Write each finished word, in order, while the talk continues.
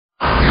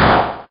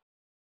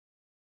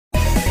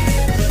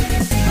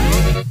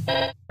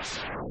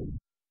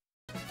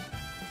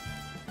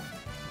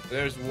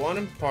There's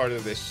one part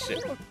of this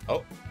ship.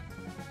 Oh.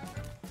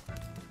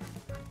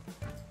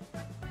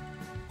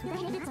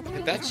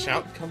 Did that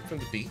shout come from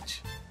the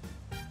beach?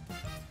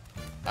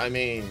 I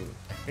mean,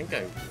 I think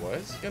I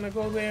was gonna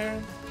go there.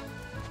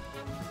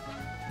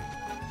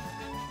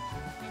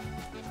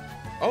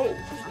 Oh!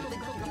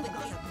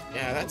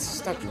 Yeah, that's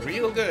stuck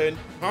real good.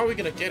 How are we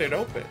gonna get it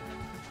open?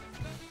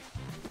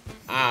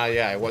 Ah,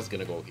 yeah, I was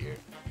gonna go here.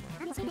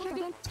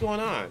 What's going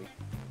on?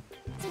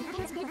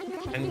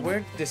 And where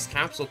did this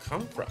capsule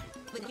come from?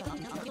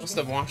 Must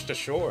have washed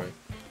ashore.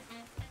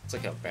 It's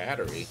like a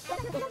battery.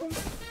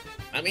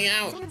 Let me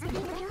out!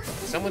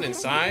 Someone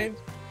inside?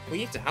 We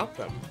need to help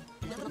them.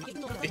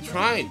 They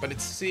tried, but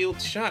it's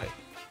sealed shut.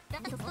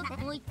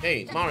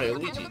 Hey, Mario,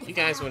 Luigi, you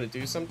guys want to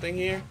do something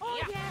here?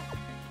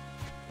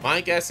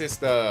 My guess is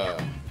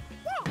the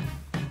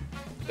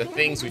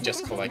things we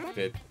just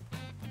collected.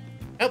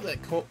 Help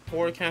that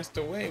poor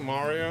castaway,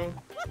 Mario.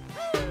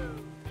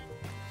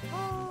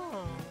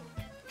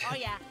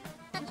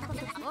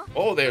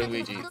 Oh there,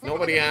 Luigi.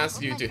 Nobody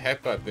asked you to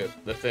headbutt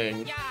the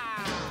thing.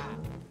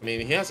 I mean,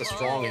 he has a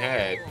strong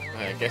head.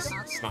 I guess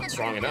it's not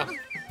strong enough.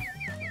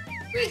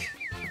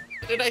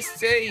 What did I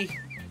say?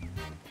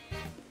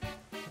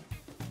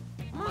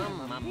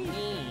 Mamma mia.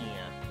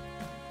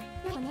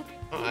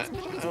 I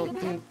don't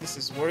think this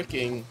is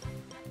working.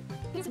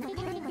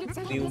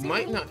 You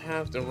might not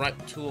have the right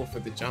tool for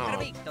the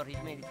job.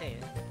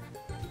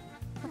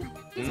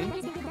 You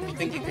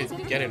think you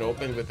could get it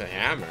open with a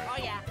hammer?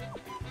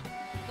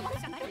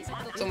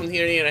 Someone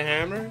here need a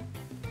hammer?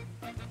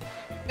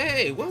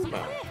 Hey,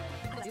 Wilma!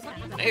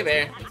 Hey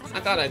there! I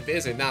thought I'd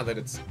visit now that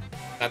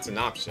that's an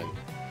option.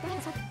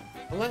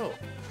 Hello.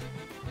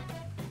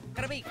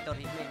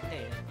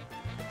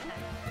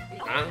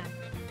 Huh?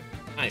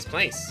 Nice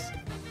place.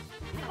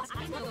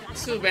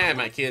 It's too bad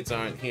my kids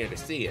aren't here to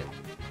see it.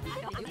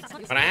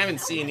 But I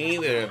haven't seen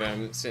either of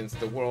them since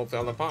the world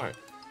fell apart.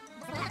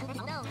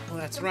 Oh,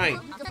 that's right.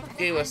 You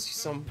gave us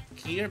some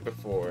here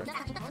before.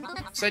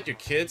 You said your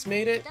kids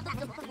made it?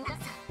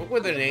 What were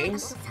their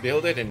names?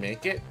 Build it and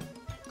make it?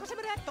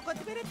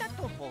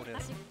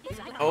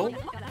 Oh?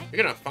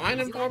 You're gonna find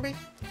them for me?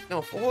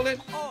 No, fold it?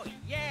 Oh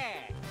yeah!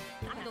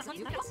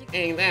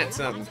 Ain't that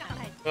something?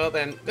 Well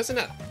then, listen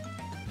up.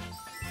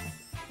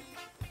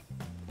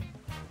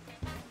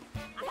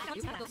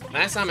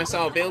 Last time I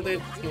saw Build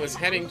It, he was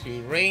heading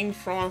to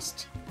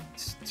Rainforest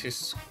to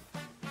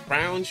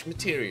scrounge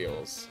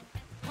materials.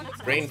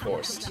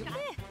 Rainforest.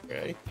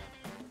 Okay.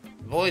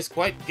 The boy's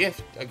quite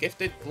a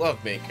gifted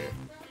glove maker.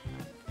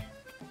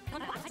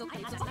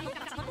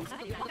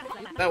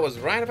 That was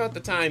right about the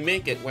time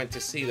Make It went to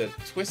see the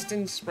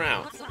Twistin'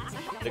 Sprout.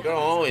 The girl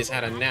always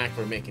had a knack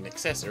for making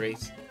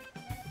accessories.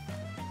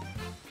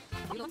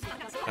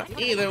 Now,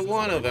 either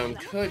one of them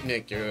could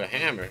make you a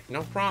hammer,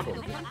 no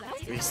problem.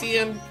 If you see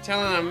him, tell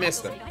him I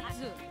missed him.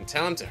 And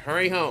tell him to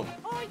hurry home.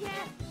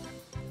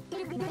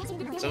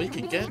 So we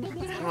could get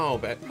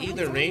help at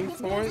either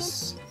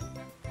Rainforest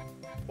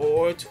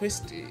or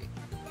Twisty.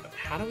 But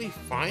how do we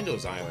find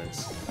those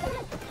islands?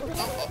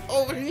 Oh,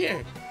 over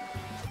here!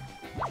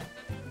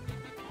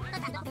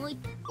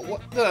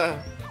 What the?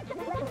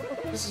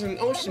 This is an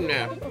ocean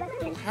map.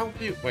 It'll help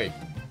you. Wait.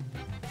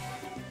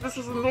 This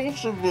is an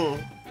ocean map.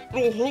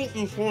 It'll help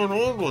you find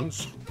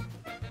islands.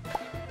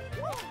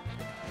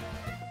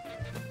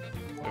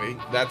 I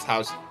mean, that's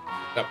how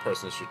that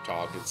person should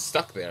talk. It's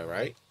stuck there,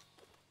 right?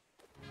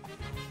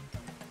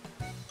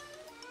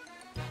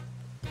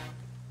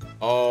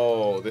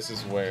 Oh, this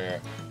is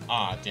where...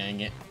 Ah, dang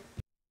it.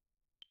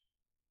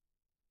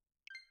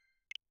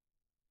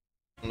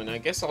 I mean, I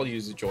guess I'll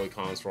use the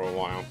Joy-Cons for a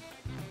while.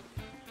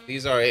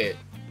 These are it.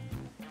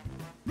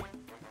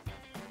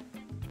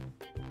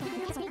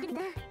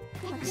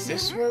 Is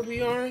this where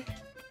we are?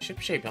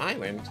 Ship-shaped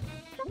island?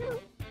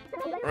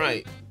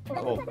 Right.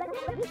 Oh.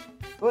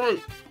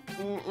 Right.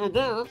 I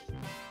guess.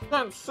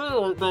 Can't see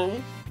it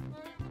though.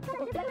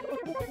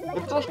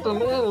 It's just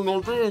an island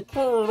or being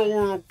carried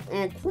over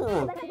a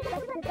cord.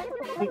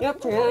 To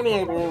get to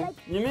any of them,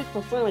 you need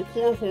to send a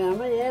key for a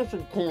new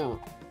ocean key.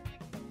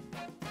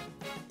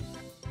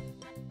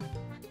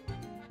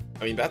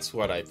 I mean, that's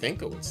what I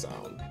think it would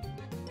sound.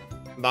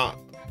 Not...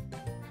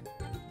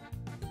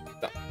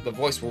 The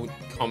voice won't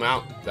come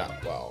out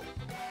that well.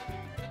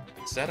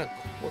 Is that a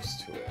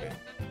course to it?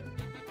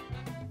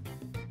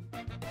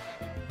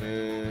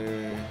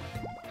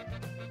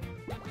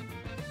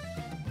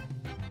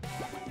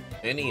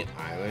 Any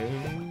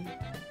island?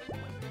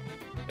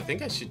 I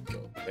think I should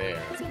go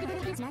there.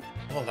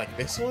 Oh, like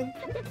this one?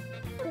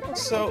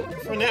 So,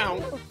 for now...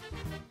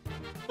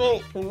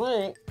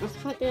 Wait, let's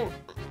check out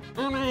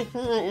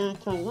anything you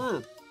can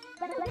work.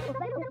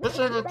 This is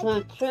a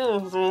take care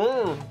of the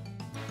world.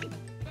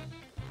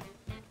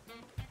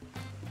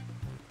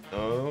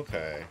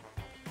 Okay.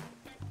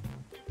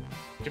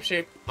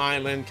 Ship-shaped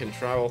island can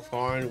travel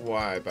far and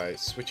wide by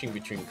switching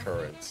between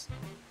currents.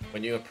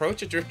 When you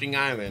approach a drifting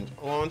island,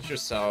 launch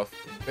yourself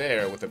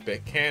there with a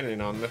big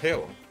cannon on the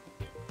hill.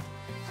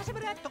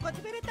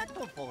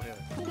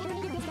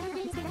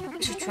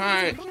 We should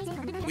try.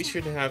 We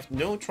should have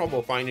no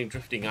trouble finding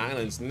drifting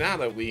islands now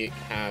that we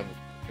have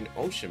an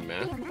ocean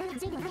map.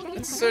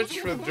 Let's search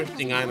for the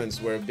drifting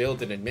islands where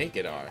Build It and Make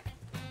It are.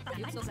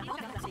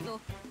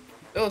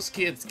 Those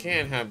kids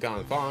can't have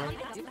gone far.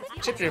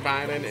 Chiptrip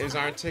Island is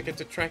our ticket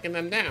to tracking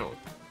them down.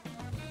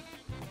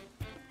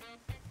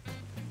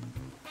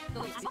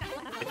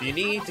 If you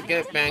need to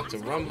get back to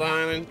Rumble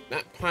Island,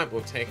 that pipe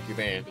will take you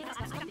there.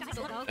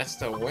 That's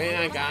the way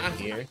I got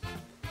here.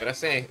 Gotta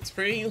say, it's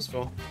pretty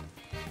useful.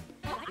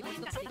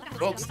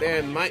 Folks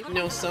there might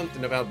know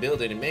something about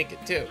Build It and Make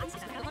It too.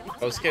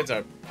 Those kids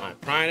are my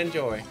pride and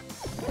joy.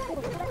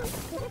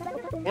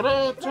 What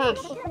are it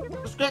takes?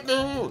 Let's get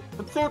there.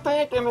 Let's go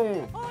talking.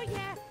 Oh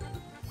yeah.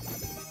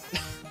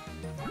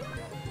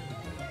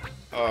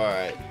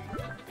 Alright.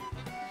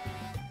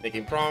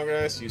 Making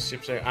progress. Use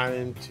Shipshare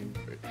Island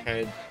to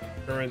head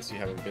currents you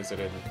haven't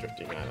visited in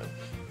Drifting Island.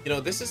 You know,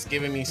 this is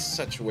giving me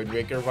such Wind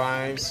Waker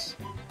vibes.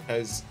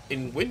 Because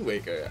in Wind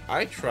Waker,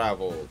 I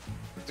traveled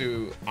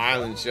to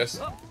islands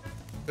just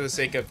for the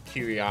sake of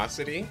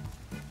curiosity.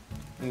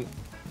 And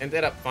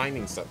ended up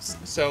finding stuff.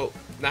 So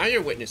now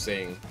you're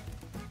witnessing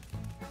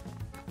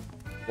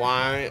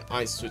why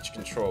I switch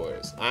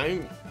controllers.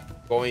 I'm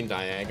going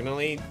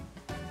diagonally.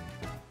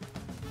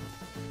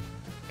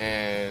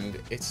 And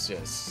it's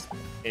just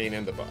pain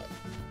in the butt.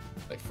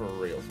 Like, for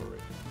real, for real.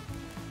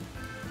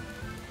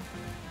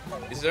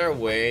 Is there a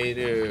way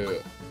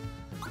to...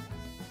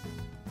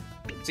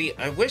 See,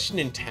 I wish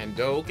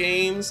Nintendo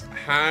games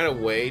had a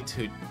way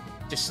to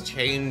just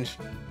change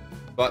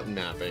button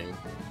mapping.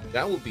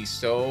 That would be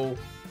so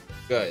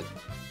good.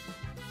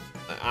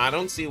 I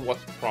don't see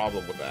what the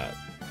problem with that.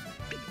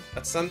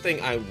 That's something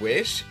I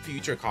wish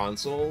future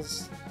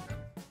consoles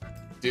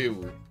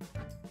do.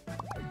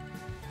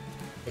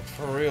 Like,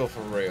 for real,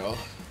 for real.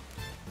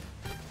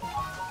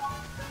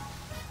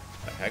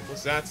 The heck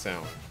was that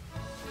sound?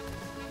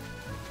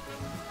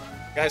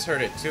 You guys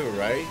heard it too,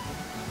 right?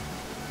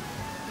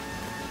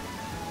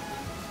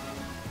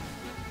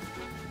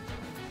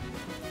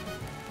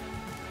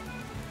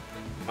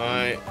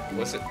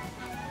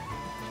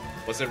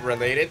 Was it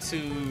related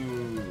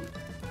to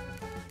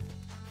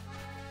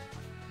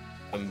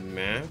a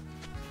map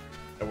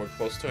that we're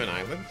close to an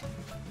island?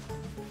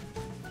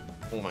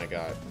 Oh my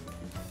god.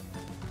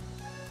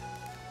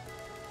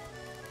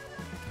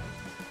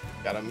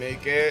 Gotta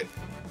make it,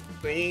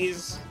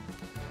 please.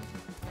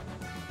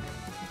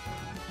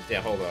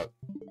 Yeah, hold up.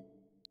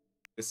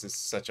 This is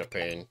such a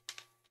pain.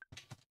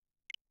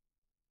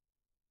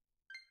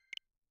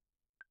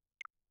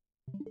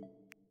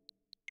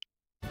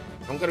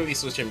 I'm gonna be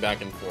switching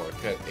back and forth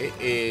because it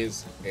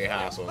is a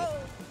hassle. I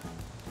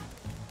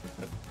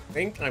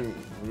think I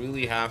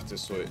really have to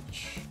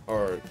switch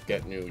or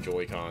get new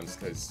Joy-Cons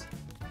because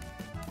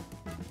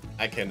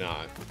I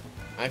cannot.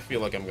 I feel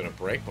like I'm gonna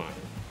break mine.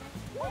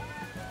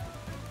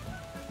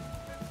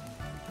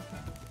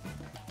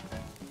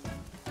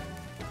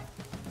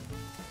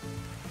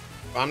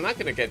 I'm not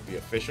gonna get the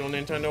official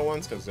Nintendo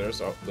ones because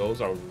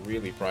those are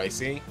really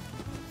pricey.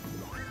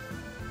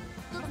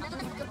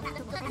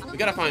 We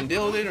gotta find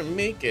Build It or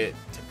Make It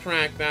to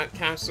crack that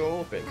castle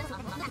open.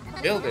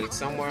 Build It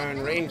somewhere in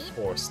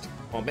Rainforest,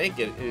 while Make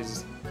It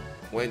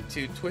went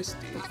too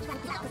twisty.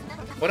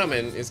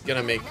 Whatterman is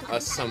gonna make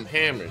us some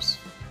hammers.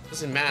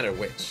 Doesn't matter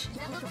which.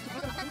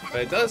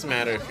 But it does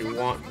matter if you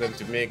want them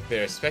to make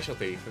their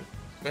specialty.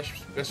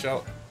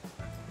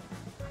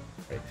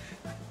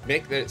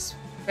 Make their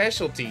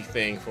specialty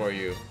thing for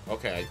you.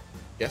 Okay, I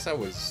guess I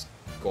was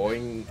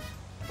going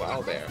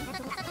well there.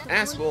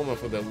 Ask Wilma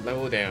for the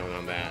lowdown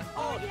on that.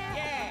 Oh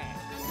yeah.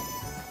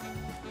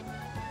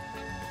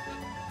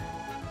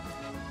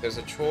 There's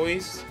a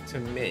choice to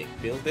make.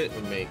 Build it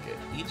or make it.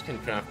 Each can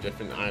craft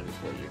different items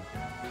for you.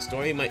 The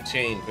story might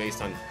change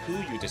based on who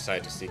you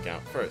decide to seek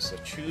out first, so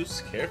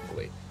choose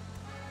carefully.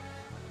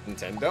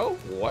 Nintendo?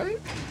 What?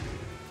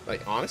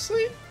 Like,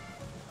 honestly?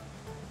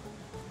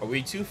 Are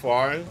we too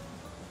far? I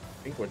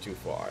think we're too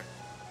far.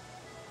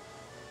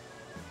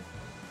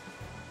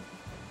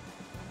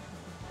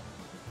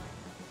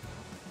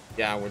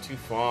 Yeah, we're too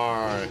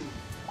far.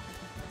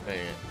 Dang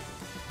it.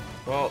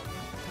 Well,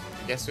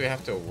 I guess we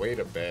have to wait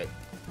a bit.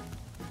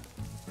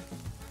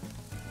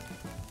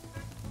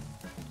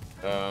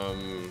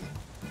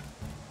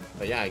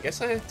 But yeah, I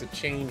guess I have to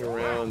change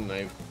around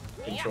my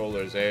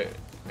controllers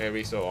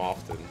every so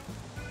often.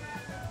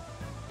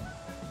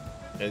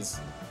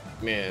 As,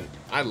 man,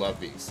 I love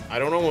these. I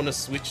don't want to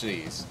switch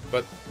these,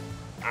 but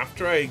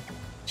after I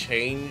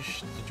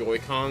changed the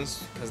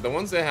Joy-Cons, because the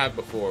ones they had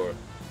before,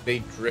 they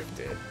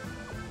drifted.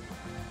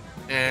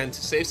 And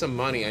to save some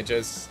money, I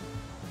just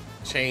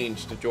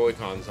changed the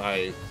Joy-Cons.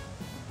 I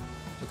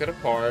took it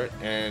apart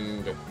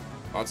and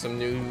bought some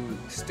new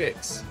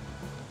sticks.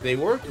 They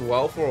worked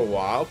well for a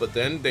while, but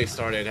then they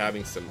started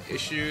having some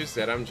issues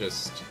that I'm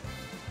just...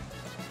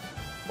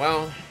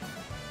 Well,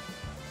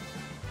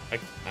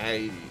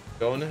 I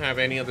don't have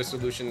any other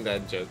solution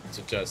than to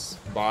just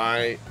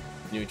buy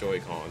new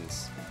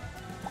Joy-Cons.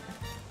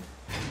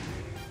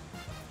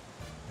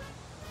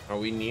 Are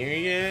we near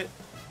yet?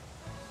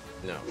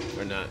 No,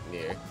 we're not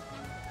near.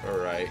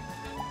 Alright.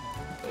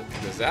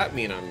 Does that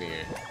mean I'm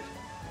near?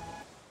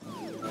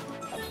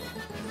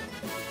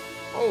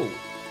 Oh,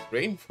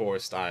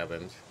 Rainforest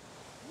Island.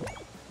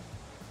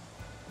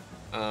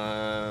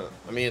 I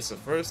mean, it's the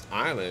first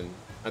island.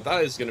 I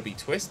thought it was gonna be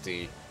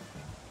twisty.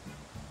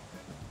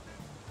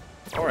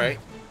 Alright,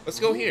 let's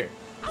go here.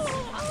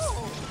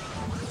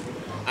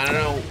 I don't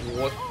know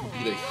what would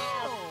be the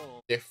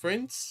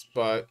difference,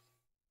 but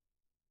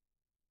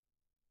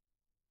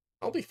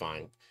I'll be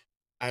fine.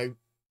 I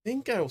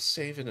think I'll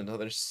save in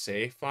another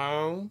save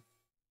file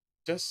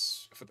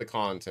just for the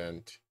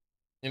content,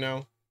 you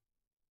know?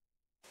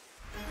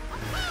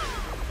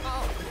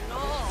 Oh,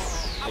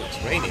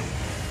 it's raining.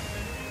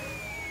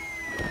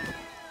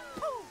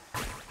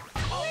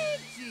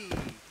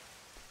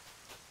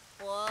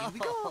 Whoa. Here we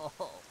go.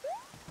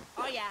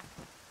 Oh yeah.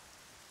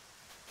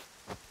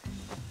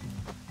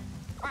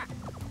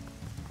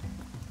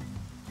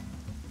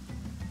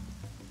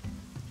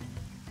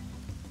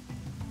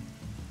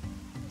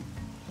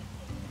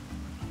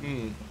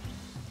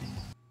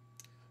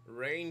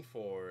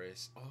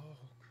 Rainforest. Oh,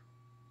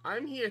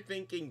 I'm here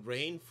thinking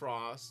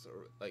Rainfrost,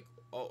 or like,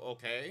 oh,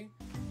 okay.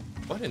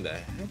 What in the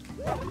heck?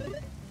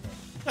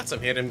 Got some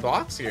hidden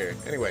blocks here.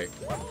 Anyway,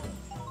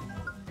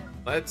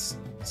 let's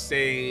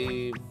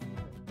save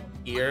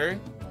here,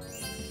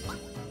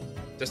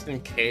 just in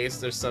case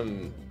there's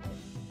some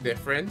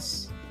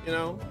difference, you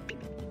know?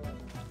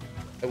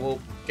 And we'll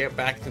get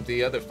back to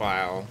the other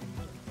file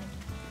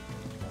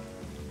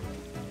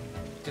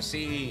to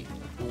see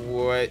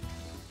what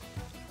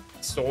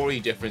story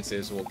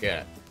differences we'll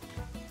get.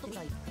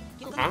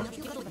 Huh?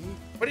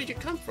 Where did you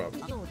come from?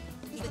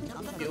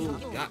 You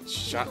got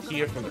shot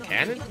here from a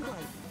cannon?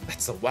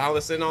 That's the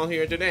wildest thing all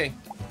here today.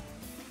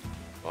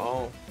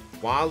 Well,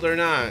 wild or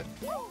not,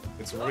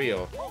 it's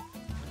real.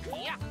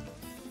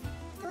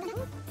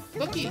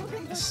 Looky,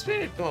 a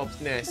spirit bulb's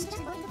nest.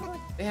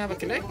 They have a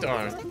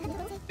connector.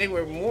 They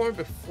were more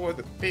before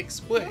the big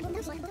split.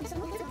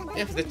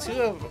 If the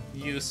two of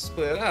you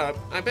split up,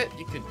 I bet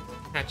you could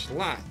catch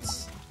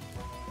lots.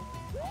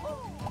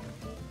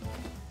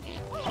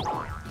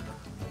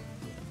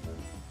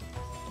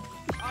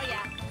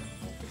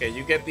 Okay,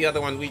 you get the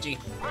other one, Luigi.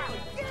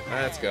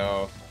 Let's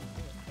go.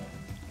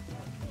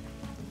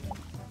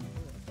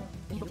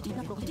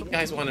 You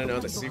guys want to know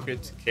the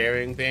secret to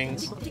carrying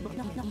things?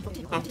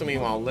 Talk to me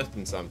while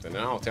lifting something,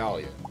 and I'll tell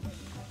you.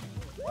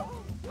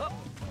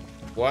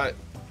 What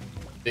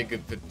big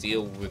of a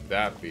deal would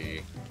that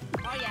be?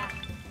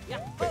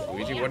 Wait,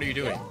 Luigi, what are you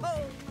doing?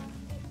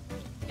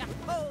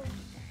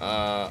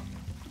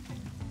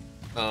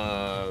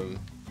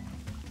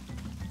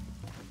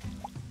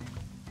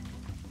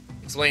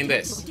 Explain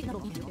this.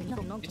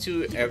 You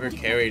two ever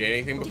carried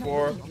anything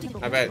before?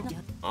 I bet,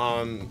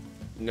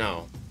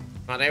 no.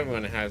 Not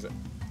everyone has a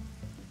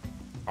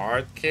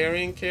hard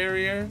carrying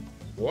carrier?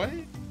 What?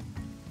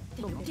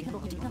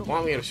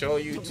 Want me to show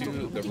you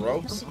to the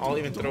ropes? I'll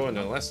even throw in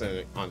a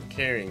lesson on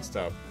carrying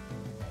stuff.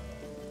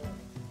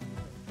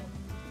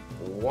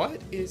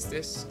 What is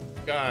this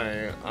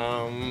guy?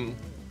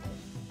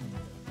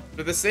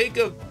 For the sake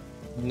of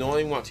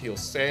knowing what he'll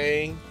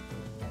say,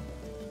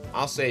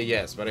 I'll say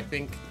yes, but I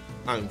think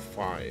I'm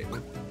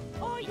fine.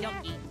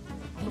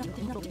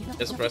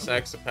 Just press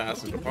X to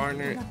pass with your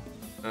partner.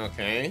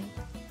 Okay.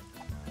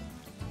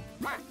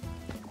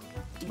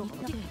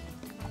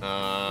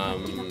 I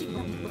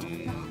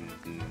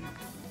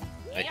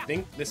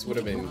think this would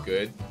have been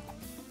good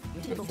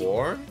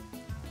before.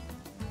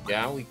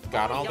 Yeah, we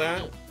got all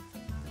that.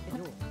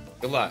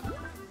 Good luck.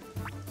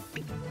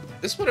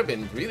 This would have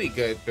been really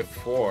good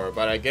before,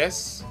 but I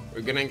guess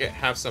we're gonna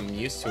have some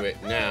use to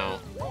it now.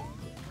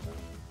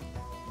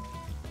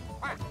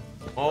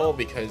 Oh,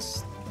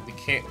 because we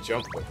can't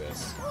jump with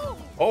this.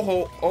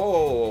 Oh,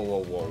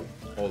 whoa.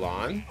 Hold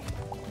on.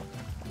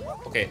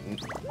 Okay.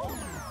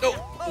 No,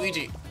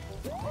 Luigi.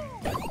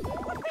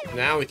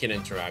 Now we can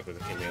interact with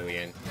the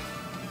chameleon.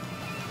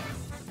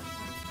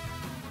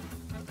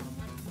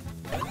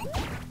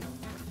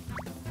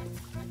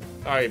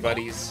 Sorry,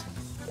 buddies.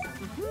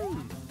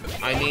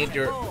 I need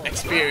your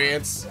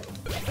experience.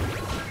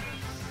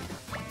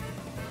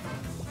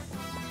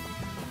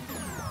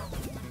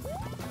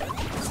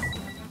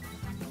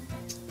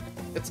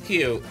 It's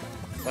cute,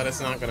 but it's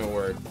not gonna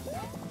work.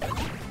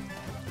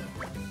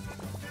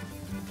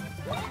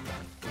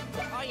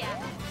 Oh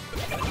yeah.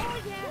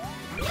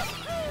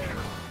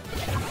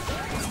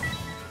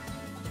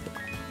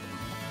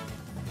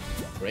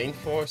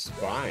 Rainforest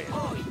Brian.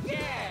 Oh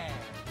yeah.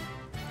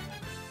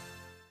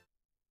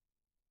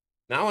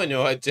 Now I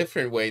know a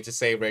different way to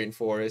say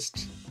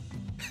rainforest.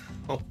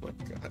 Oh my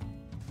god.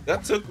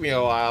 That took me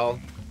a while.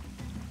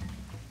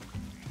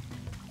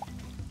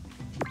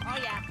 Oh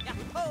yeah.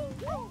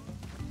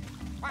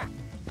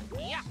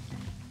 Yeah.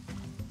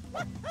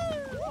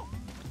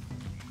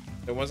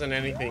 There wasn't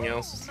anything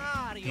else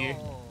here.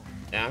 Mario.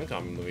 Yeah, I'm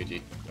coming,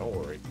 Luigi. Don't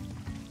worry.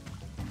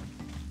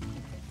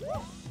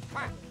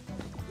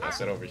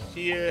 Place it over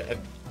here. I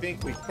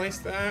think we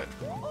placed that.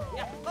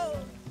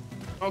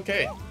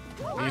 Okay.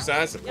 Use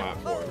that as a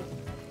platform.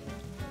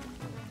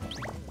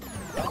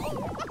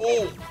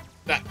 Oh!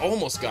 That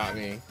almost got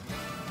me.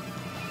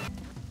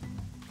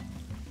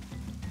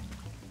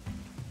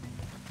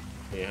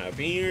 We have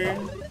here.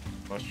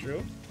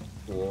 Mushroom.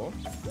 Cool.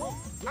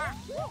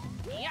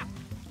 Yeah.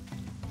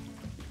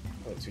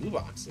 Oh, 2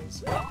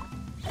 boxes.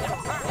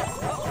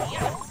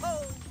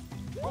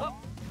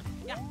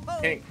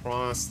 Can't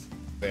cross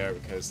there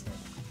because the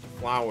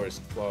flower is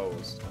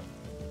closed.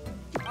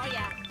 Oh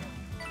yeah.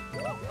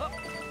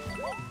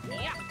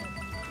 Yeah.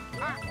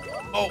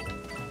 Oh!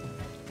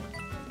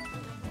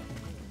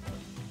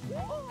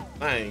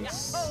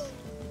 Thanks.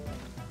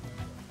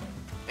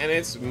 And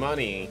it's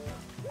money.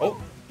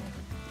 Oh!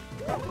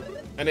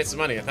 And it's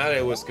money. I thought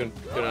it was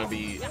gonna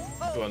be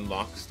to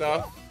unlock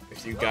stuff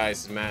if you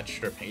guys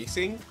match your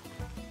pacing.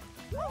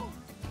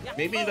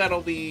 Maybe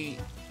that'll be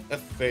a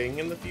thing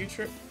in the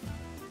future.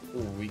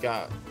 Ooh, we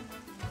got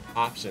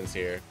options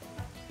here.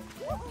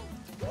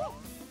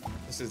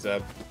 This is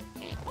a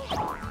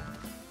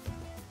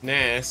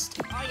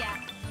nest. Oh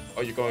yeah.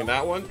 Oh, you're going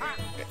that one?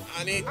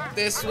 I need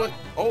this one.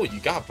 Oh, you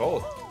got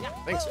both.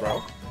 Thanks,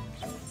 bro.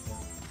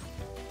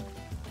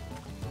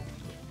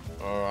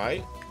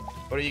 Alright.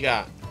 What do you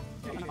got?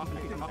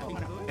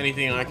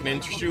 Anything I can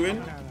interest you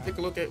in? Take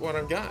a look at what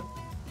I've got.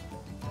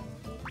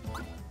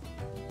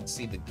 Let's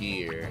see the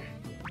gear.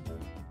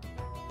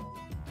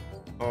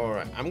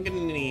 Alright, I'm gonna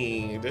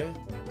need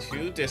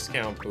 2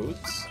 discount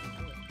boots.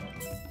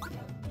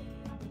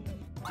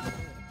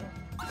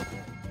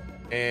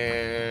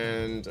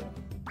 And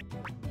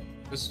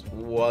just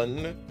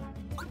 1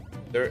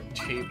 dirt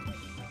cheap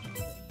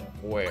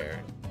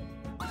wear.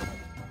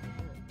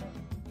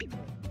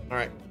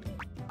 Alright.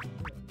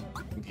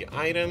 The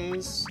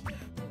items.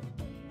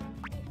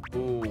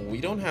 Ooh, we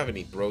don't have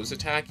any bros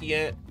attack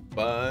yet,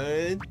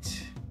 but...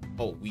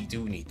 Oh, we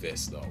do need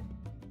this, though.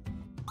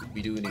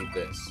 We do need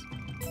this.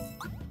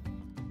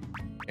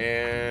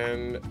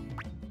 And...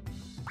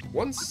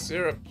 1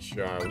 syrup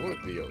jar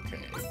would be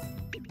okay.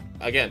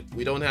 Again,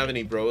 we don't have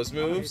any bros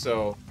moves,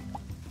 so...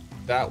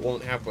 that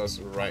won't help us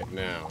right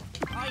now.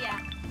 Oh yeah.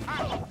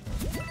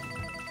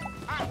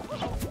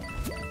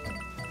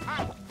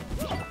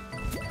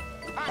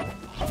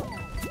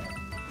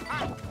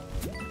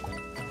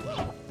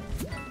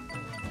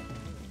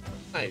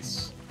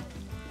 Nice.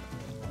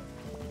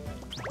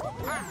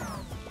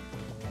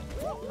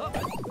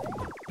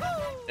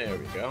 There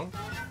we go.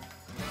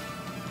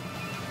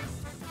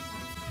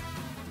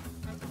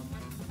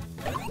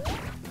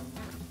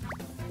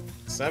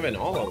 Seven,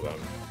 all of them.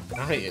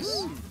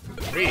 Nice.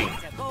 3.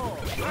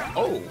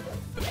 Oh!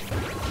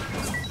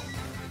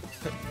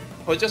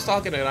 I was just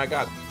talking and I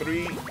got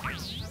 3.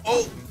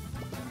 Oh!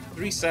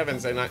 3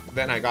 7s and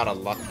then I got a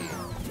lucky.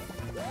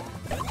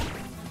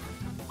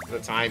 The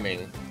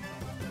timing.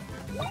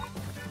 Oh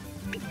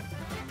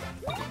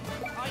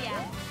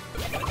yeah.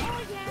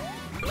 Oh yeah.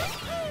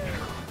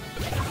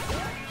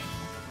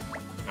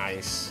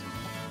 Nice.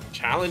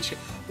 Challenge.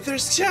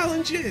 There's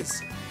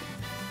challenges!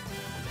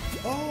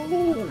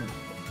 Oh!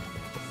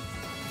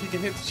 If you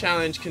can hit the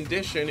challenge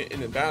condition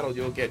in a battle,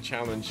 you'll get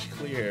challenge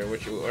clear,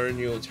 which will earn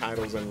you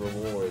titles and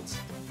rewards.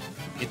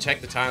 You can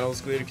check the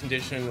titles, clear the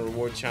condition,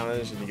 reward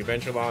challenge, and the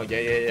adventure log.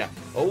 Yeah.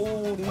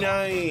 Oh,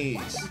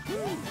 nice!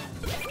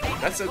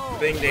 That's a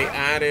thing they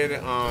added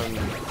on...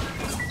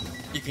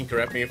 You can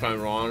correct me if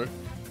I'm wrong.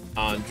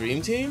 On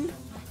Dream Team?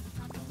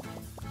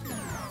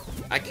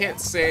 I can't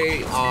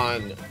say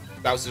on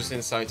Bowser's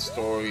Inside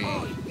Story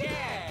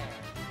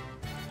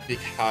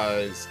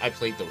because I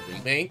played the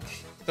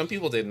remake. Some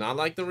people did not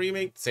like the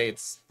remake, say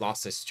it's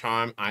lost its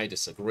charm. I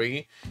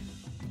disagree.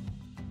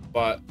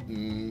 But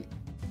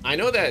I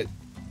know that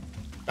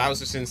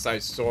Bowser's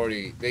Inside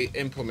Story, they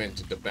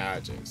implemented the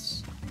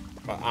badges.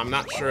 But I'm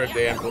not sure if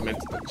they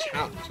implemented the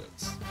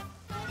challenges.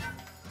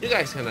 You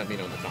guys can let me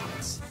know in the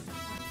comments.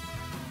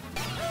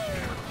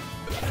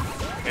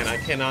 And I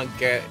cannot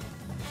get...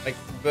 Like,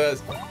 the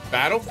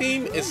battle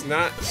theme is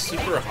not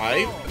super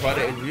hype, but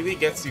it really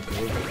gets you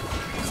grooving.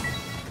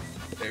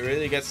 It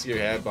really gets your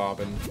head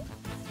bobbing.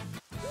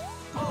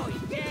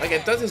 Like,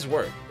 it does its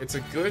work. It's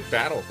a good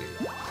battle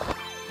theme.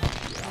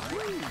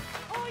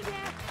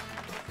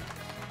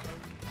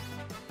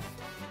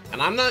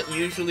 And I'm not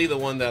usually the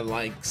one that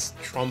likes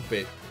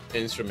trumpet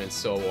instruments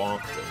so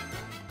often.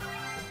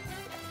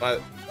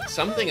 But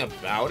something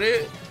about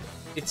it,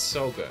 it's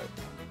so good.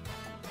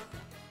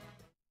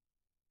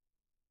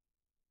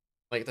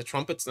 Like, the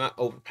trumpet's not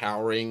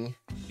overpowering.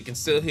 You can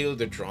still hear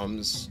the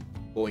drums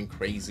going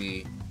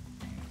crazy.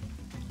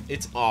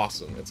 It's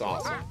awesome. It's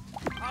awesome.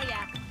 Oh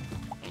yeah.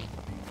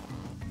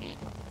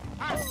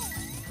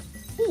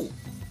 Ooh.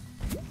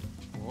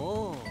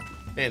 Oh.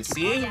 Man,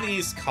 seeing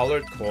these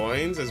colored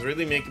coins is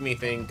really making me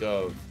think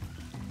of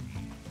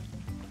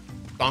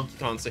Donkey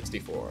Kong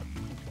 64.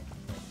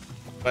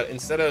 But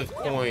instead of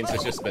coins,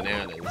 it's just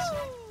bananas.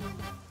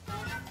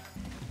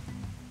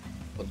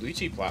 A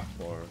Luigi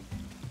platform.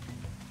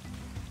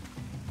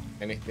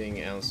 Anything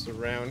else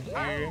around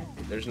here?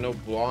 There's no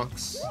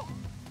blocks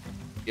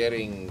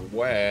getting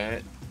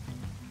wet,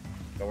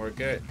 so we're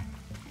good.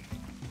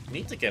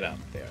 Need to get up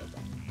there.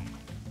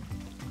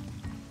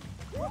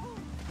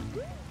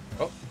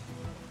 Oh.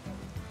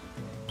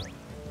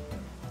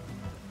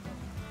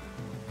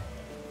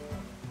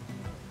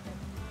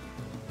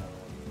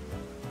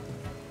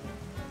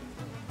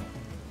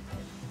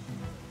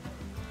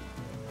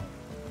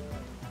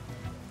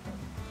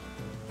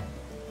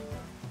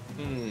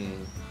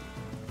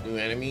 New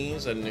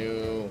enemies, a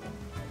new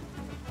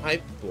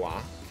pipe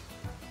block.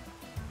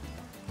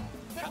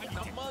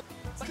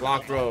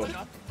 Block road.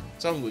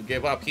 Someone would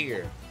give up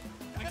here.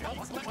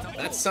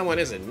 That someone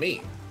isn't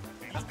me.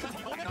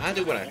 I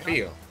do what I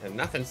feel, and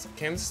nothing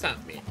can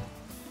stop me.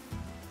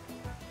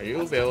 Are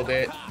you Build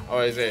It?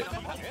 Or is it...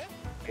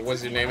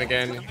 What's your name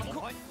again?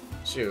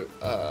 Shoot,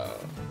 yeah,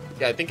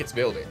 I think it's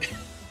Build It.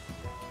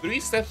 3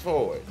 steps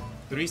forward,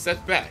 3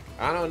 steps back.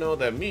 I don't know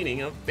the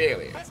meaning of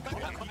failure.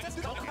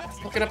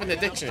 Look it up in the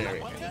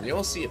dictionary, and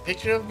you'll see a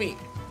picture of me,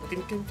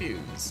 looking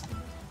confused.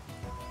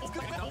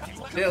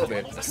 Build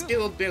It, a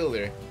skilled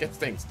builder, gets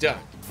things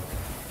done.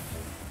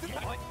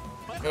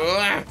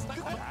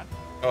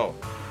 Oh,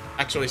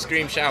 actually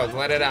scream, shout,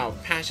 let it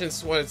out.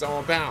 Passion's what it's all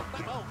about.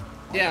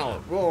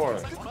 Yell,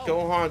 roar,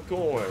 go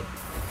hardcore.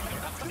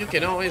 You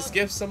can always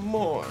give some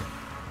more.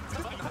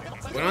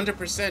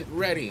 100%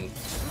 ready.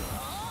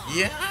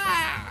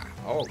 Yeah!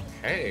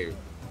 Okay.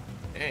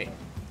 Hey.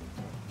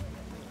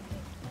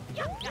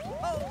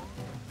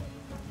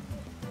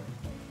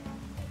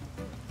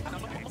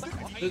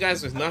 You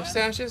guys with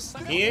mustaches?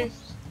 Here?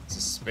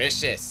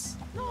 Suspicious.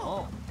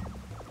 No.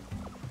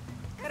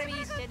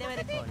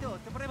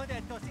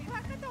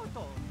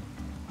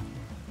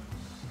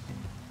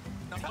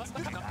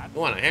 You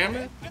want a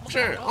hammer?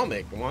 Sure, I'll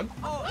make one.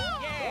 Oh,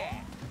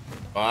 yeah.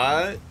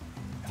 But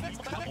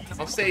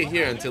I'll stay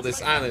here until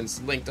this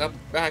island's linked up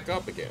back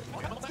up again.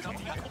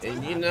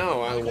 And you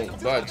know I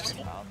won't budge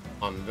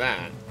on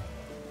that.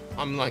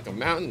 I'm like a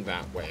mountain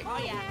that way. Oh,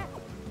 yeah.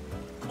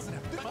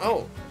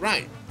 Oh,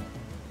 right.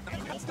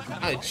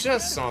 I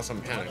just saw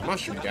some kind of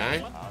mushroom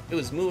guy. It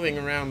was moving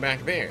around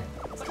back there.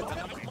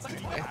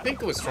 I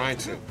think it was trying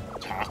to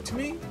talk to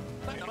me?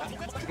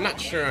 I'm not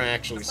sure I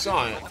actually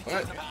saw it,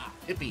 but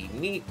it'd be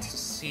neat to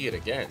see it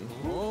again.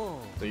 Oh.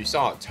 So you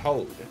saw a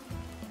toad.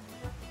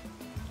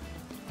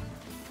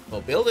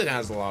 Well, Build It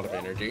has a lot of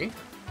energy.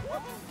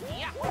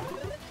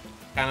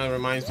 Kind of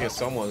reminds me of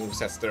someone who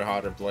sets their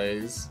heart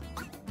ablaze.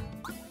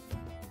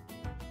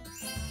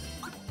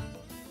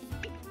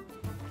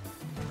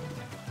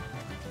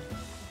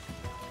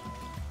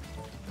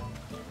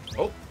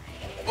 Oh!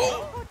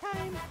 Oh!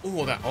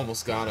 Oh, that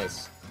almost got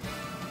us.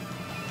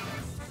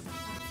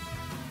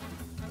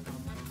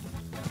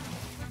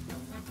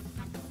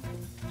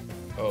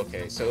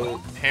 Okay, so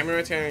hammer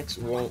attacks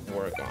won't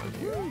work on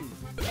you.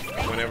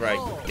 Whenever I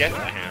get the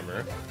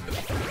hammer.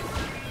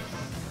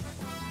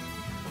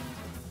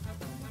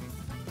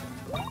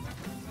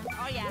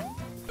 Oh, yeah.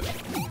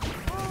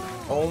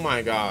 Oh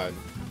my god.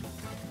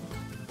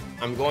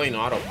 I'm going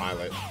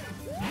autopilot.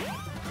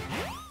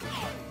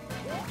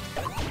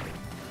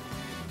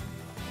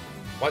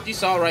 What you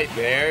saw right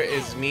there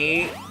is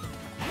me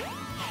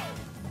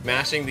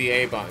mashing the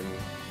A button.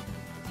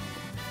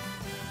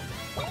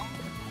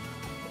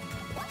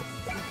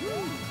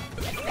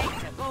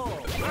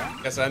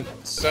 Because I'm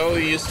so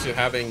used to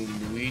having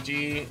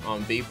Luigi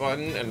on B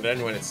button, and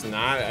then when it's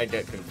not, I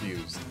get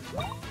confused.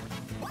 Oh,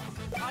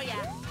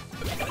 yeah.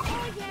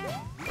 Oh,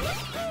 yeah.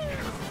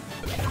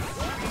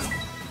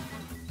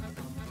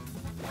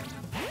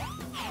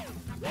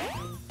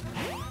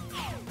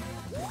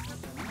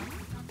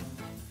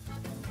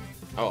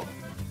 Oh,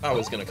 I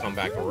was gonna come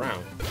back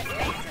around.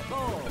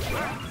 Oh,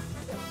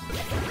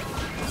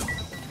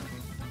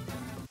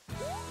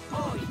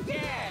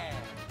 yeah.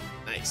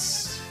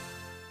 Nice.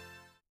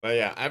 But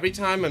yeah, every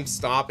time I'm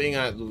stopping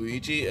at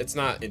Luigi, it's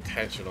not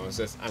intentional. It's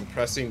just I'm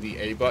pressing the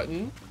A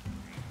button.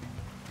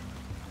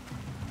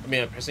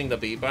 I'm pressing the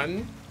B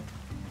button.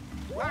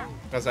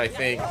 Because I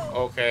think,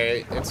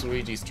 okay, it's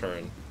Luigi's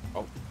turn.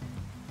 Oh.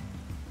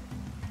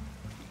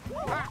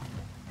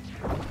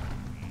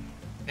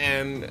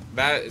 And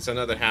that is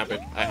another habit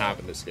I have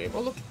in this game.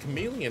 Oh, look, a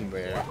chameleon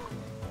there.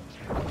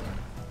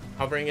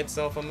 Hovering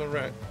itself on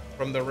the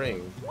from the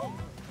ring.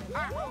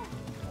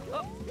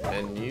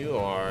 And you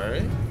are...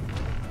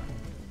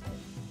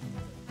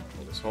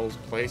 Well, this whole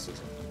place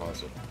is a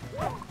puzzle.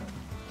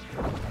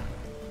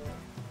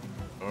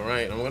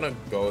 Alright, I'm gonna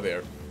go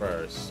there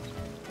first.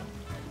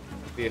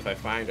 See if I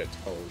find a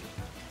toad.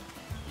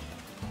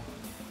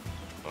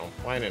 I don't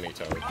find any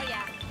toad. Oh,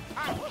 yeah.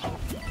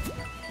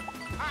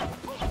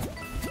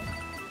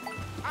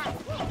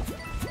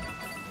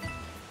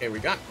 Okay, we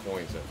got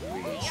coins at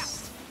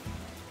least.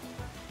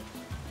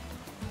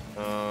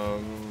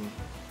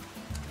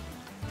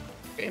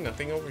 Okay,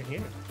 nothing over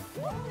here.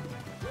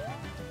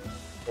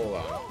 Hold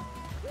on.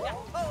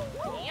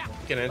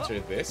 We can enter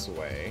this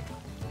way.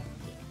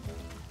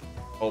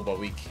 Oh, but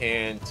we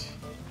can't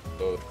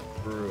go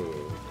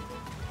through.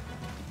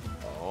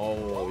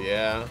 Oh,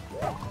 yeah.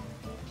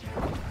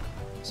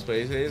 This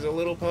place is a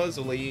little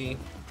puzzly.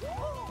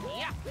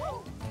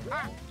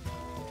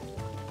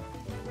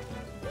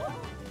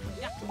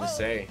 to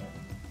say?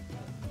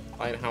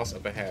 Lighthouse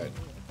up ahead.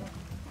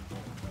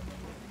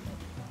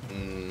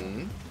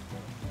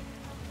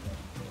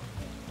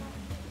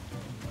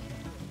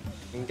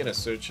 I'm gonna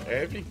search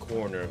every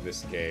corner of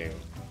this game.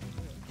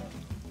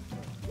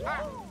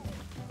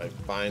 Like,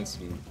 find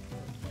some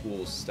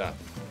cool stuff.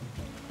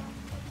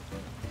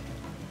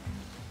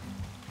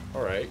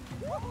 Alright.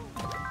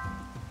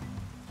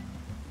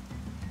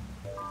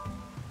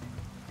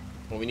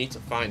 Well, we need to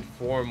find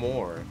 4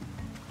 more.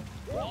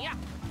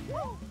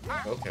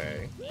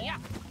 Okay.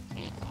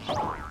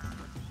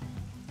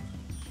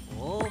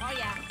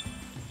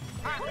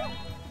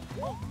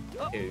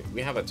 Okay,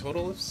 we have a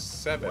total of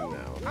 7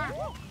 now.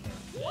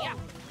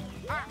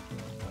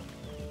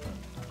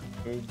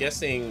 I'm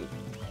guessing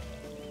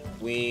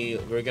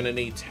we're gonna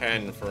need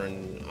 10 for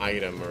an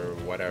item or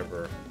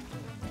whatever.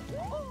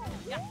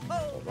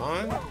 Hold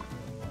on.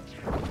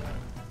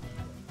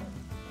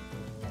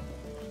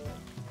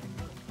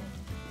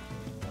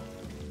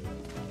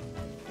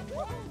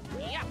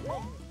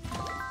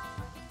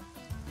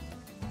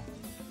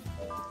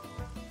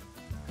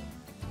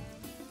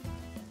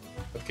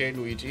 Okay,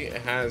 Luigi,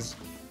 it has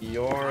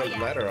your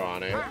letter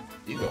on it.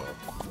 You go.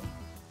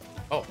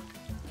 Oh.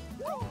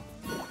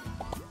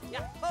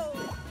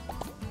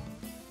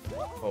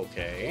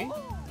 Okay.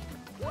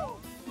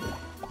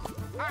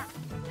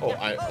 Oh,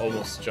 I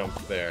almost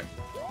jumped there.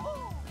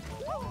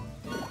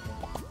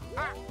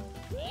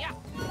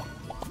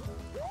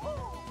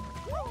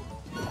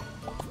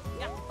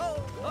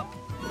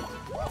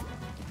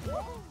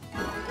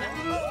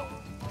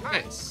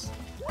 Nice.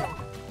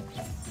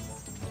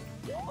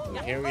 And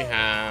here we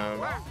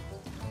have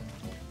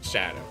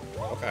Shadow.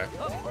 Okay.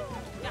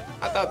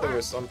 I thought there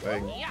was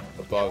something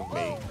above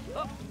me.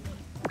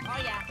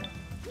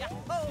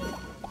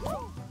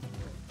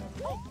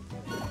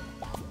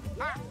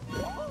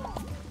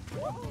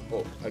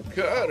 Oh, I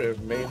could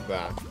have made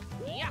that.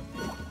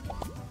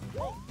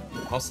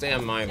 I'll stay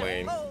on my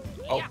lane.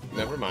 Oh,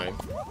 never mind.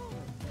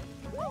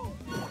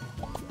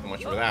 So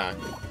much for that.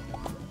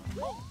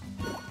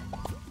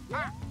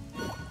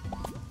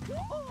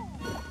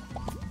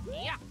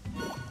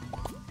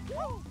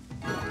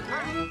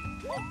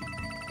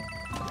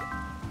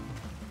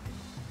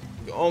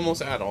 We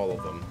almost had all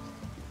of them.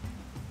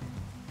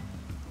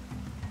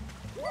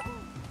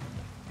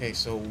 Okay,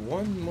 so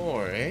one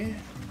more, eh?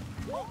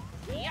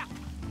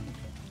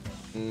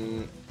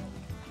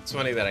 It's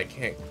funny that I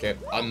can't get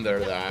under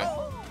that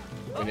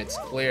when it's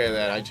clear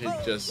that I should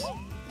just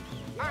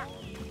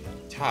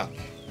tuck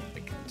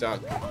like a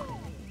duck.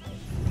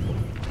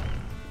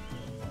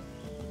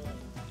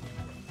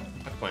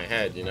 Tuck my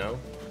head, you know?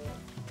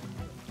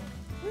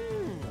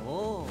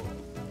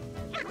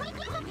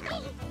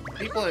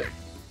 People are,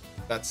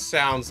 that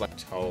sounds like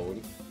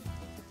Toad.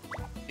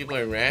 People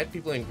in red,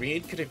 people in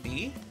green, could it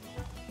be?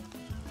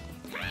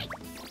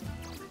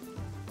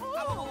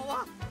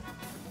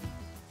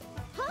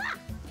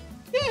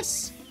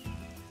 Yes!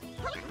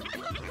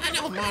 I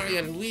know Mario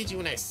and Luigi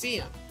when I see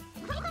them.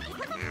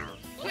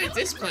 What is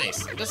this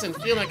place? It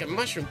doesn't feel like a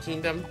mushroom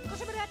kingdom.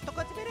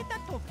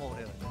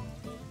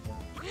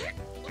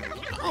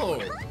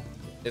 Oh,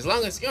 as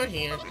long as you're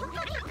here,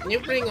 can you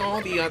bring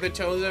all the other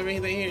toads over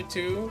here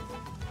too?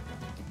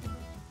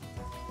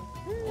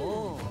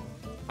 Oh,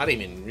 I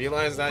didn't even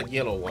realize that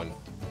yellow one.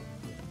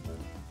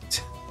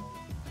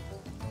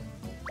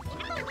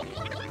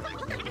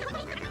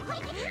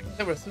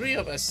 There were 3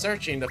 of us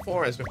searching the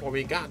forest before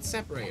we got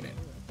separated.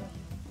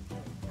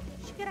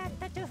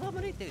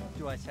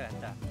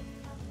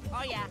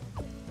 Oh yeah.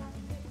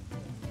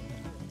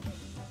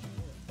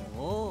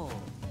 Oh.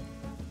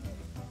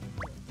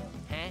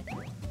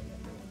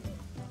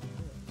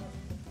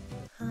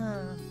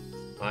 Huh?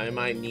 I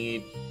might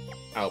need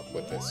help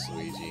with this,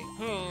 Luigi.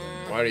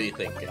 What are you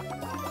thinking?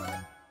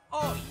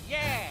 Oh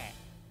yeah.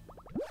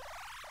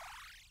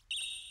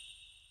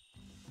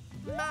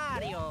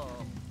 Mario.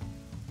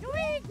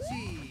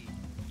 Luigi.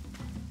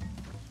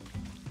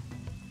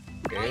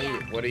 Okay,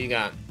 what do you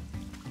got?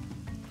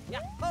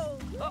 Yahoo!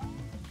 Oh,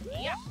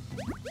 yeah.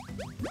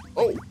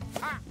 Oh!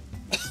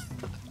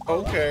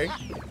 Okay.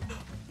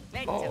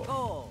 Let's Oh.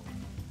 go.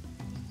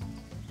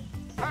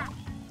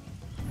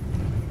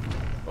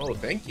 Oh,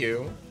 thank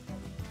you.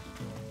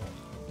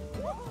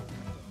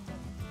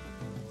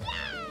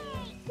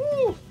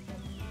 Woo!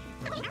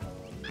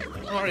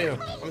 Mario,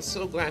 I'm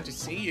so glad to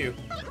see you.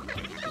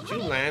 Did you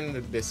land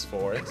in this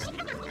forest?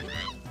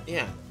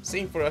 Yeah,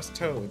 same for us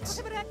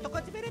toads.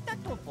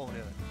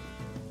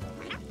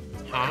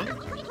 Huh?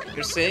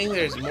 You're saying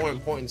there's more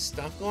important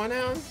stuff going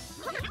on?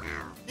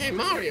 Hey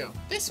Mario,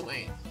 this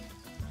way!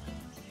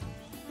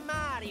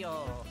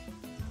 Mario.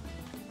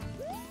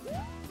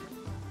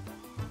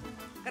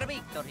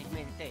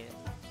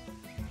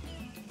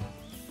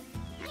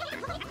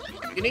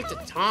 You need to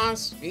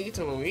toss me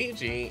to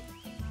Luigi.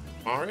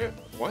 Mario?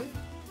 What?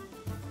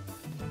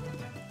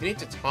 You need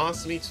to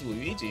toss me to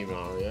Luigi,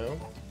 Mario.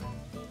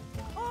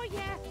 Oh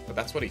yeah. But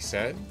that's what he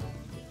said?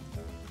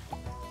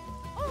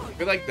 Oh, I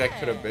feel like that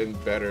could have been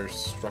better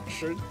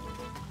structured.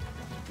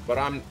 But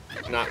I'm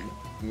not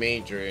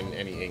major in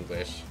any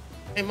English.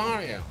 Hey,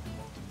 Mario.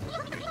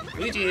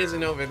 Luigi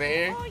isn't over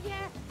there. Oh,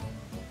 yeah.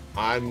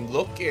 I'm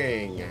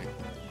looking.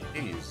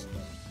 Jeez.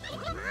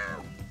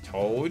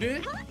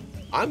 Toad?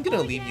 I'm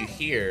gonna leave you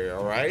here,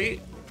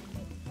 alright?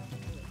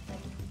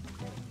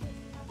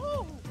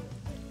 Oh.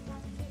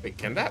 Wait,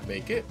 can that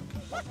make it?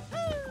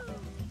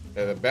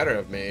 Yeah, they better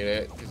have made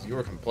it, because you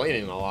were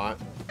complaining a lot.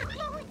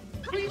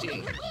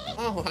 Luigi!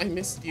 Oh, I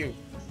missed you.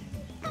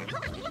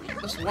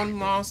 Just one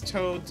lost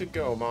Toad to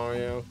go,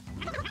 Mario.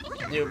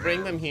 You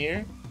bring them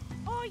here?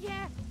 Oh,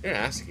 yeah. You're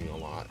asking a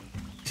lot.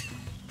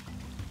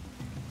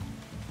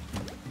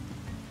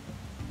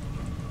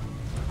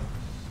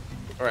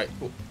 Alright,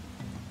 cool.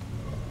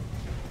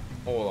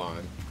 Hold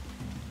on.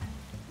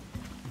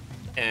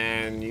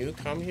 Can you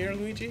come here,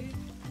 Luigi?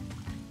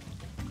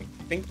 I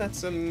think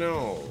that's a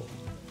no.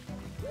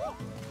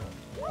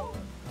 Well,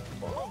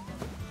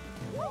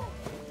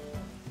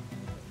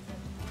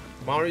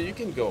 Mario, you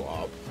can go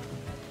up.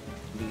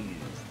 Please.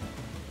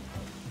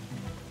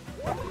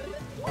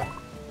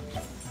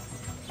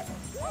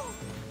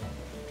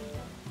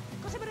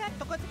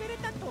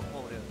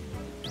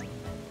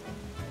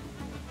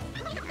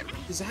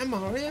 Is that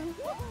Mario?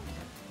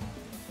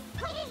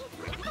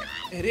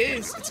 It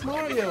is! It's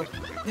Mario!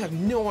 You have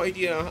no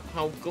idea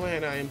how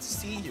glad I am to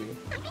see you.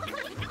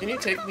 Can you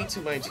take me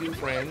to my two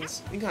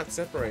friends? We got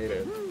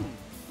separated.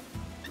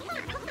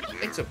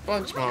 Thanks a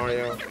bunch,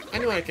 Mario. I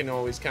know I can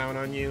always count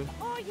on you.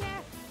 Oh,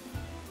 yeah.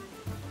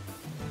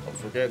 Don't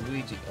forget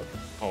Luigi.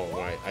 Oh,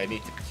 right. I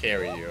need to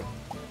carry you.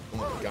 Oh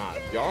my god.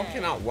 Y'all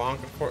cannot walk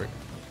apart.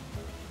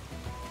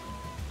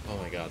 Oh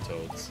my god,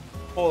 Toads.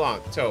 Hold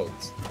on,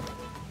 Toads.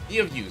 Be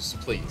of use,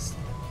 please.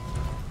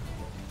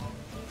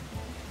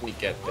 Let me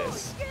get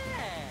this. Yeah.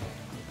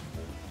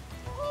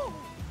 Oh.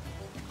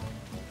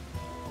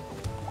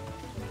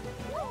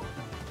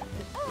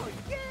 Oh,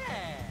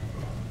 yeah.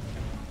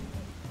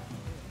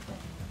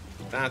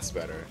 That's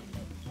better.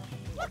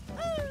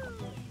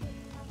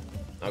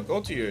 Now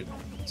go to your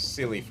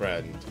silly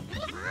friend.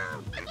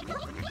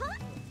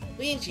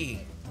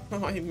 Luigi!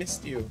 Oh, I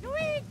missed you.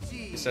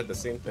 Luigi. You said the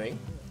same thing?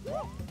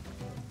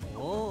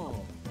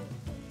 Oh.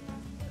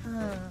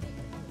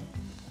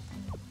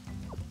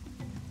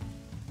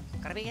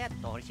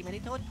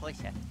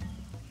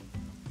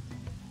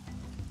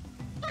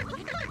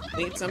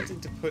 Need something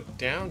to put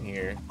down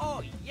here.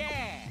 Oh,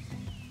 yeah.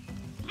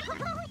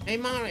 Hey,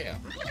 Mario!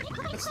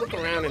 Let's look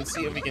around and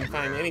see if we can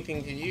find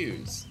anything to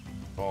use.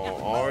 Oh,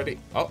 already...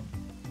 Oh!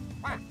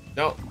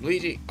 No,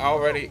 Luigi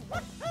already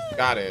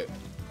got it.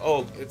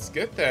 Oh, it's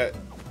good that...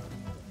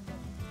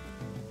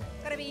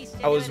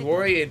 I was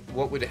worried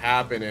what would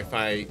happen if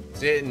I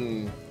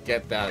didn't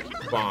get that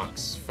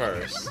box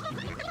first.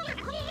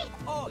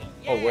 Oh,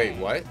 yeah. Oh, wait,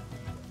 what?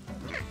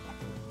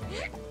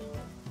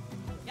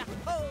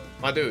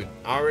 My dude,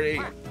 already...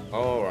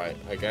 Alright,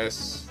 I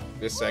guess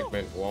this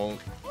segment won't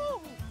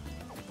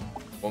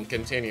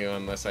continue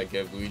unless I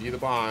give Luigi the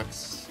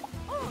box.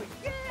 Oh,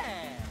 yeah.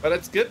 But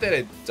it's good that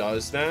it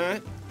does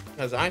that,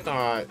 because I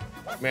thought,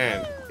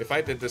 man, if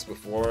I did this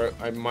before,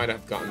 I might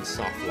have gotten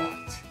soft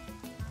locked.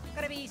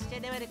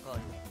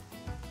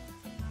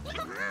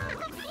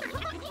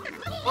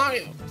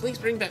 Mario, please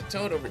bring that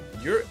Toad over.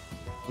 You're...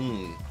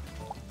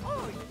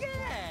 Oh,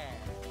 yeah.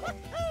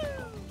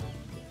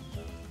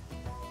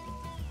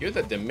 You're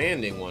the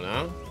demanding one,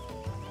 huh?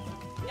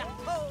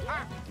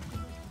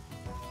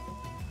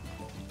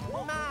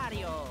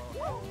 Mario.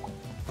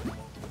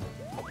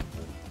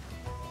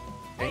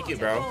 Thank you,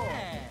 bro.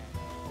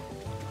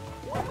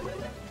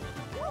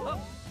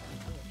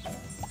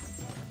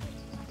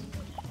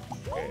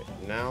 Okay,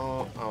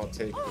 now I'll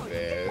take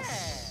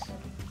this.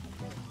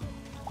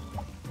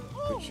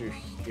 Put you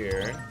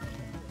here.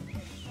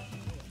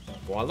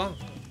 Voila.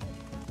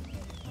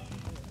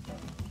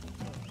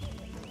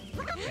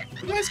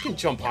 You guys can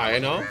jump high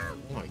enough.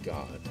 Oh my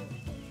god.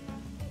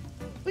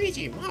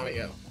 Luigi,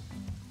 Mario.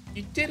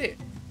 You did it.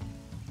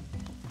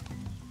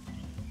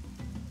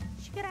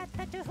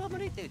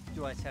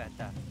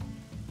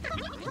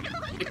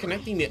 You're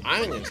connecting the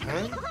islands,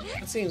 huh?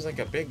 That seems like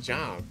a big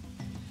job.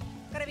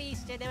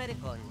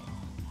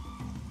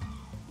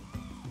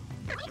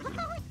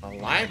 A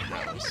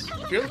lighthouse?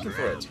 If you're looking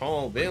for a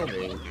tall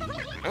building,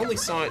 I only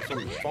saw it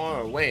from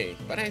far away,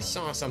 but I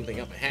saw something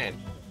up ahead.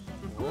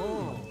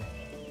 Oh.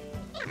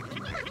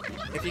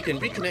 If you can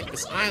reconnect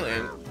this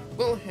island,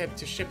 we'll head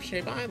to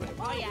Ship-Shape Island.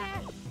 Oh,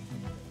 yeah.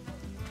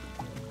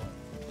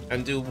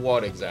 And do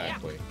what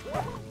exactly?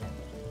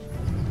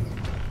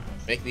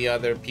 Make the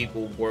other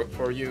people work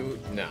for you?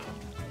 No.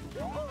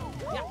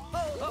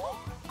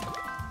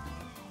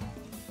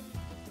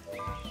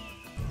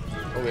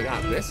 Oh, we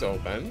got this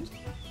opened.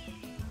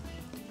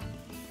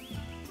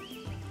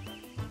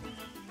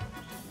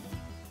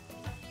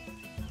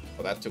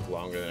 Well, that took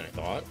longer than I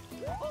thought.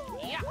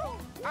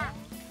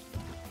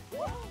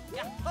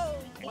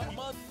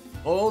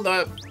 Hold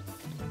up.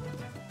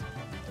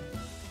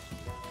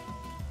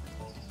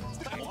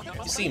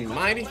 You seem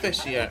mighty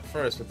fishy at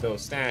first with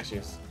those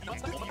stashes.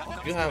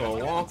 You have a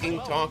walking,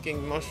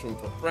 talking mushroom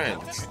for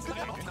friends.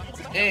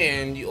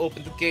 And you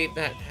opened the gate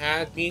that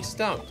had me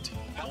stumped.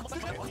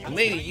 And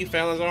lady, you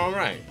fellas are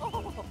alright.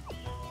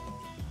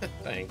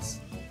 Thanks.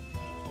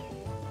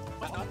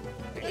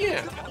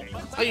 Yeah,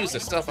 I'll use the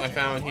stuff I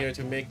found here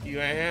to make you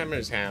a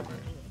hammer's hammer.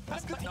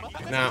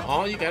 Now,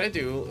 all you gotta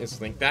do is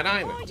link that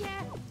island.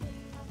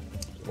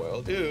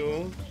 Will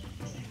do.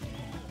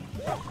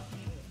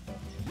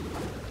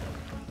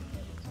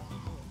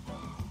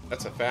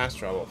 That's a fast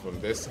travel from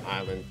this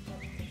island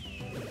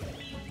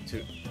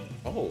to...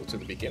 Oh, to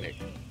the beginning.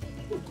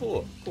 Ooh,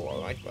 cool, cool, I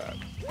like that.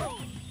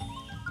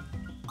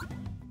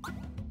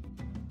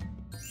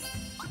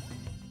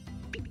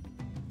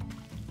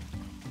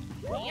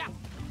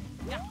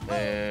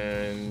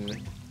 And...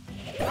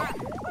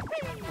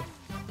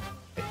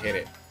 I hit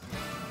it.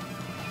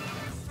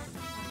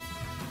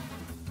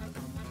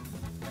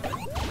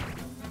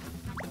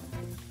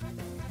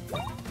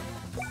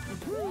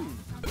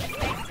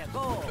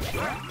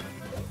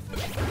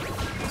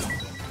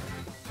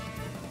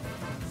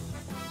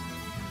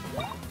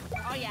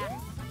 Oh yeah.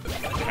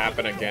 It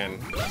happened again.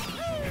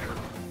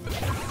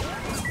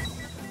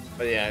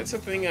 But yeah, it's a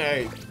thing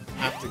I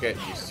have to get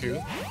used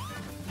to.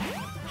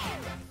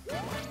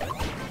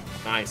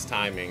 Nice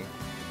timing.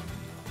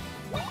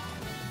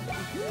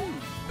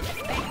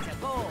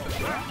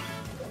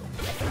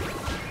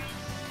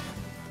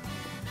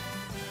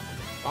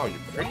 Oh,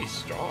 you're pretty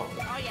strong.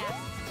 Oh yeah.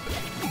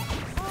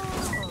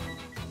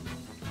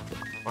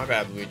 My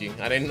bad, Luigi.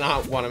 I did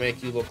not want to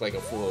make you look like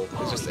a fool.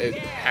 It's just it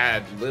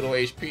had little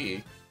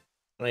HP.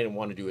 And I didn't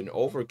want to do an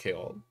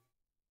overkill.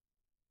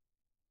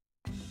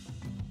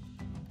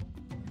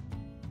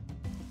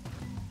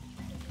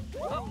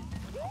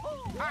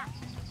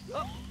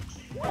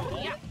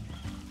 Yeah.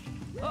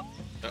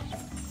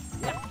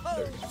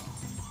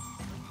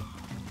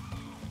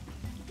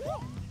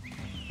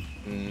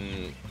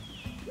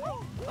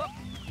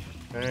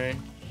 Okay.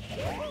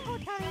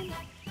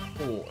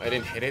 Ooh, I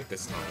didn't hit it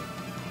this time.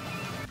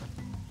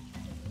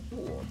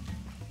 Ooh.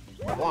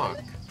 Block.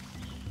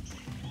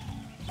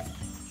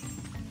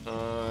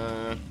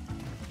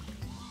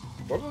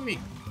 Where would we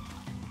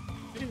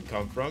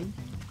come from?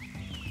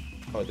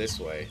 Oh, this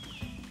way.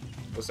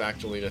 It was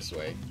actually this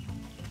way.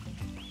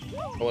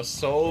 I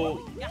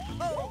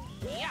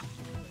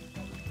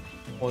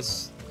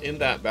was in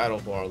that battle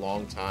for a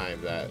long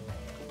time that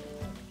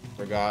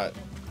forgot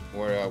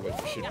where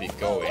I should be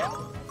going.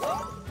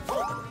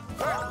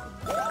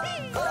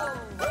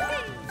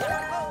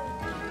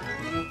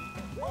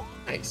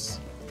 Nice.